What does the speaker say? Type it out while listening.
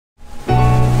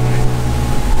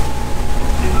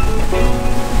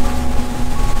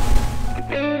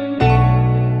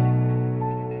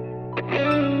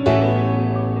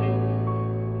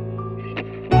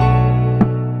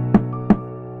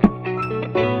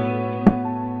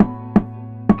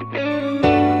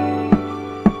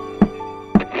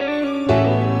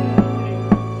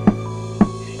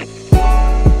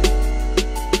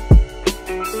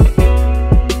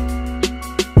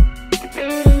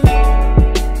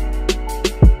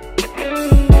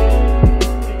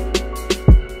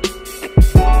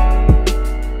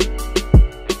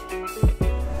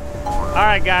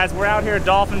Alright guys, we're out here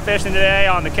dolphin fishing today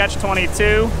on the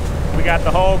Catch-22. We got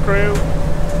the whole crew.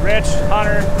 Rich,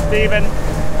 Hunter, Stephen,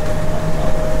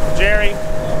 Jerry,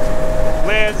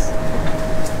 Liz,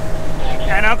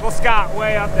 and Uncle Scott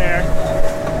way up there.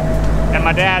 And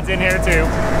my dad's in here too.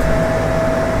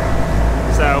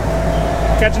 So,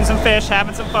 catching some fish,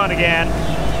 having some fun again.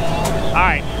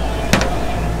 Alright,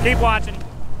 keep watching.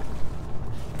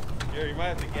 Jerry, you might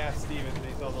have to gas Stephen.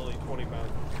 He's only 20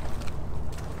 pounds.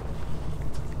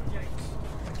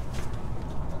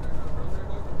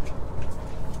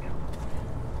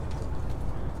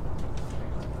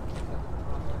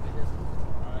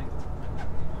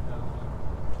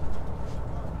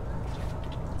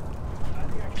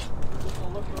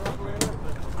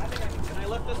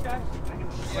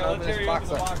 Let's hear you open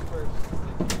the box first.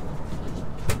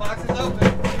 The box is open.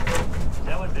 Is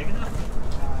that one big enough?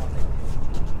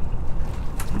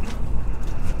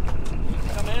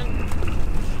 Come in.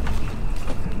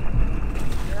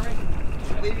 Jeremy?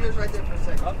 Leave yours right there for a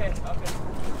second. Okay, okay.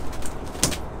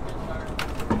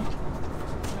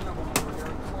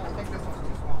 I think this one's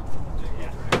too small.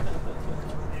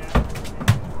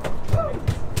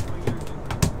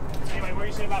 Anyway, what do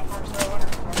you say about first throw, Hunter?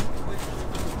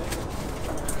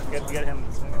 Get him.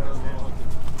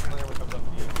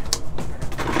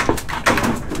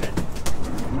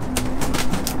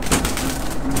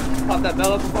 Pop that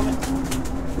bell open for me.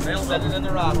 Rail set it in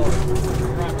the rod holder.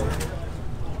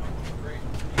 Great.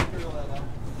 Reel that out.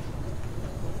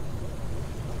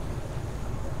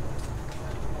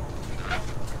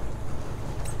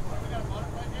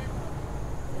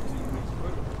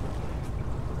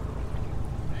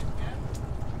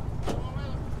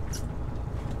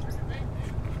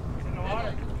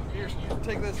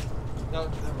 Take this. No,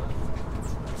 never mind.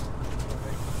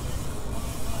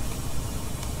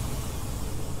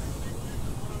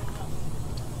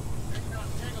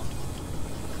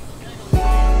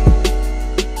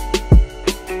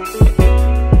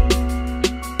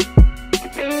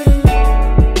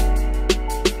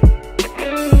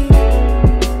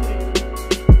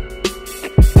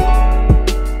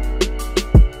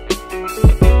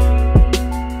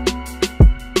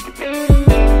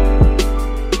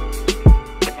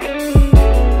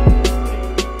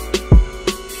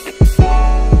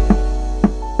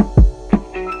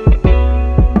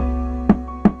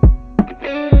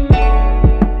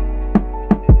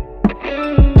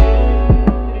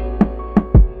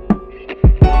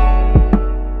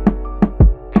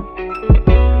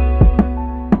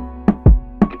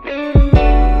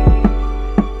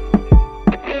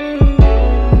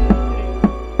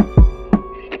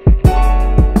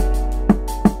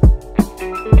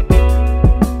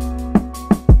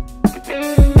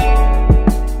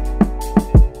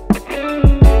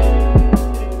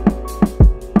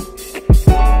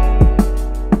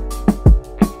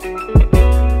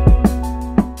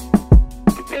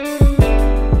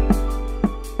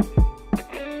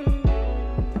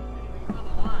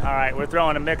 We're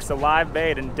throwing a mix of live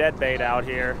bait and dead bait out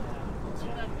here.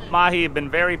 Mahi have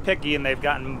been very picky, and they've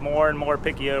gotten more and more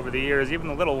picky over the years. Even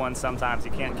the little ones sometimes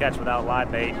you can't catch without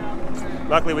live bait.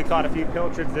 Luckily we caught a few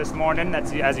pilchards this morning,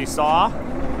 that's as you saw.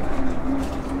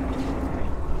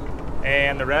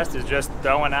 And the rest is just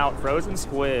throwing out frozen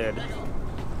squid.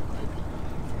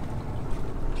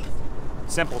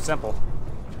 Simple, simple.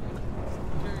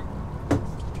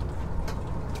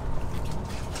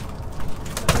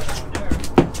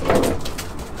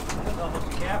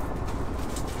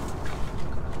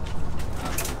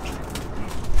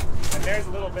 There's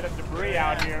a little bit of debris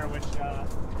out here, which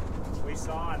we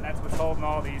saw, and that's what's holding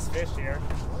all these fish here.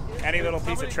 Any little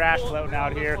piece of trash floating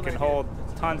out here can hold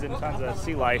tons and tons of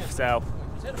sea life, so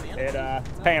it's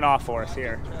paying off for us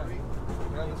here.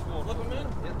 Flip them in?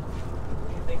 Yep.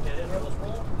 You think that is let's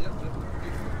roll? Yep.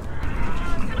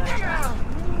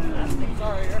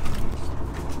 Sorry here.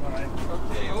 All right.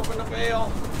 Okay, open the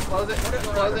bail. Close it,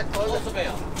 close it, Close the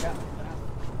bail. Yeah.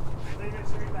 Leave it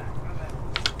straight back.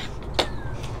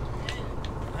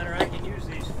 Hunter, I can use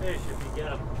these fish if you get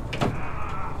them.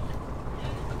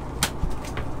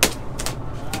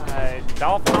 Alright,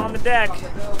 dolphin on the deck. Take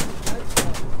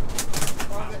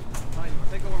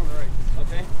the one on the right.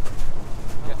 Okay.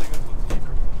 I think this one's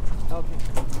deeper. Okay.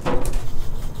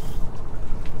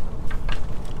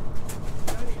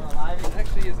 It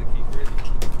actually is a keeper, isn't it?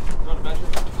 You want to measure?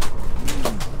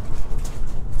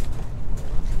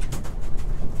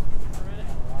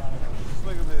 Just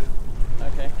look at this.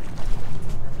 Okay.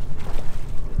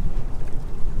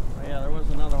 Oh yeah, there was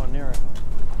another one near it.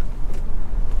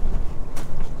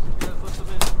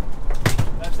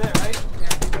 That's it, right?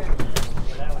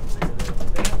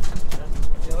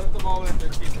 Yeah, lift them all in there,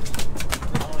 keep them.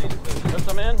 Lift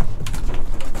them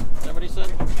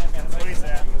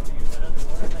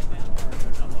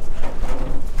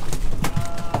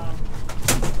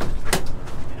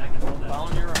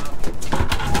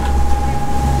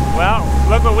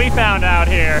we found out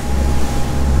here.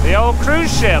 The old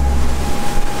cruise ship.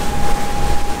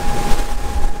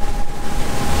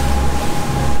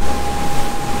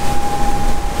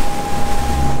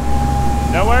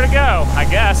 Nowhere to go, I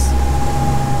guess.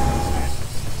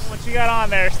 What you got on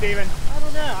there, Stephen? I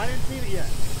don't know. I didn't see it yet.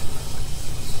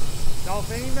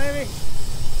 Dolphin, maybe?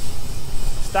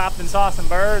 Stopped and saw some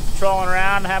birds trolling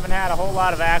around. Haven't had a whole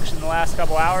lot of action in the last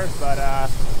couple hours, but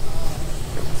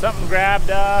something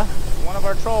grabbed one of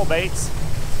our troll baits.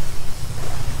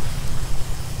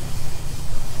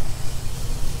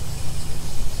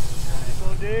 Nice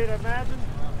little dude, I imagine.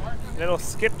 Little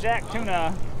skipjack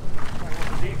tuna.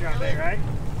 Deep down there, right?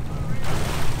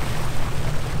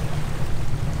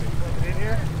 Put it in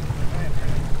here.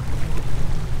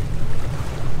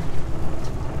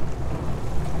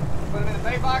 Put him in the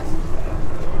bait box.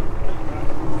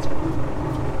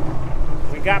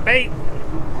 We got bait.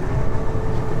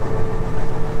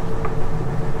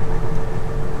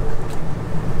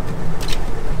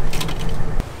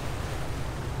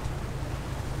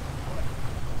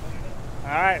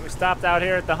 All right, we stopped out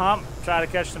here at the hump, try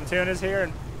to catch some tunas here,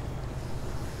 and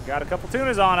got a couple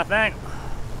tunas on, I think.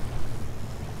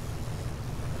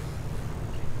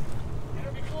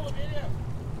 It'll be cool to video.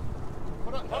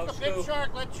 Hook a big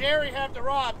shark, let Jerry have the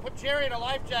rod. Put Jerry in a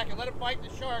life jacket, let him fight the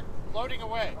shark, floating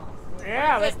away.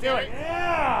 Yeah, let's do it.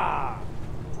 Yeah!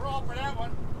 We're all for that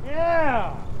one.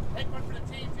 Yeah! Take one for the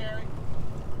team, Jerry.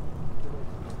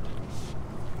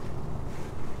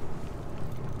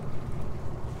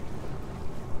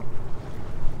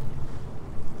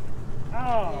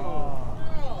 Oh!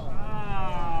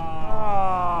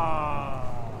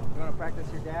 You want to practice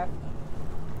your gaff?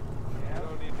 I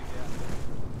don't need to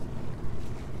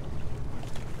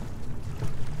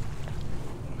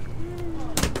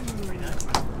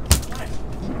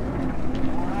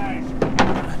Alright.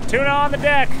 Tuna on the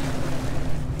deck.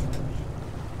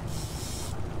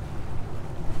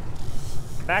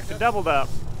 Back to doubled up.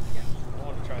 I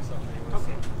want to try something anyways.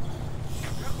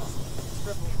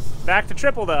 Back to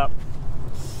tripled up.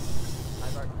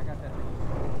 I got that.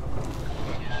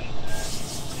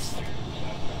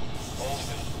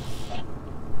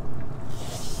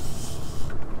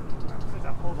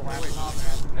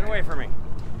 Get away from me.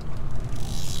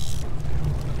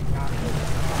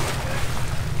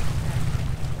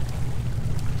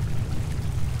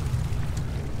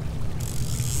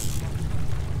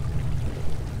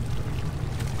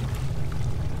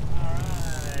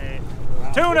 Alright.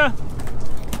 Tuna!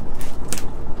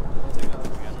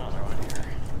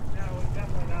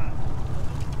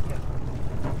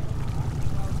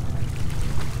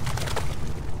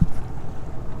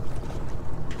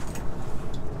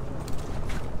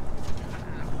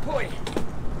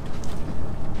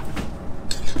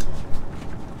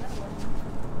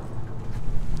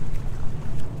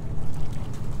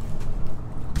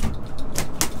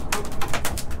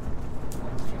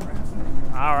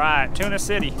 All right, Tuna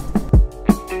City.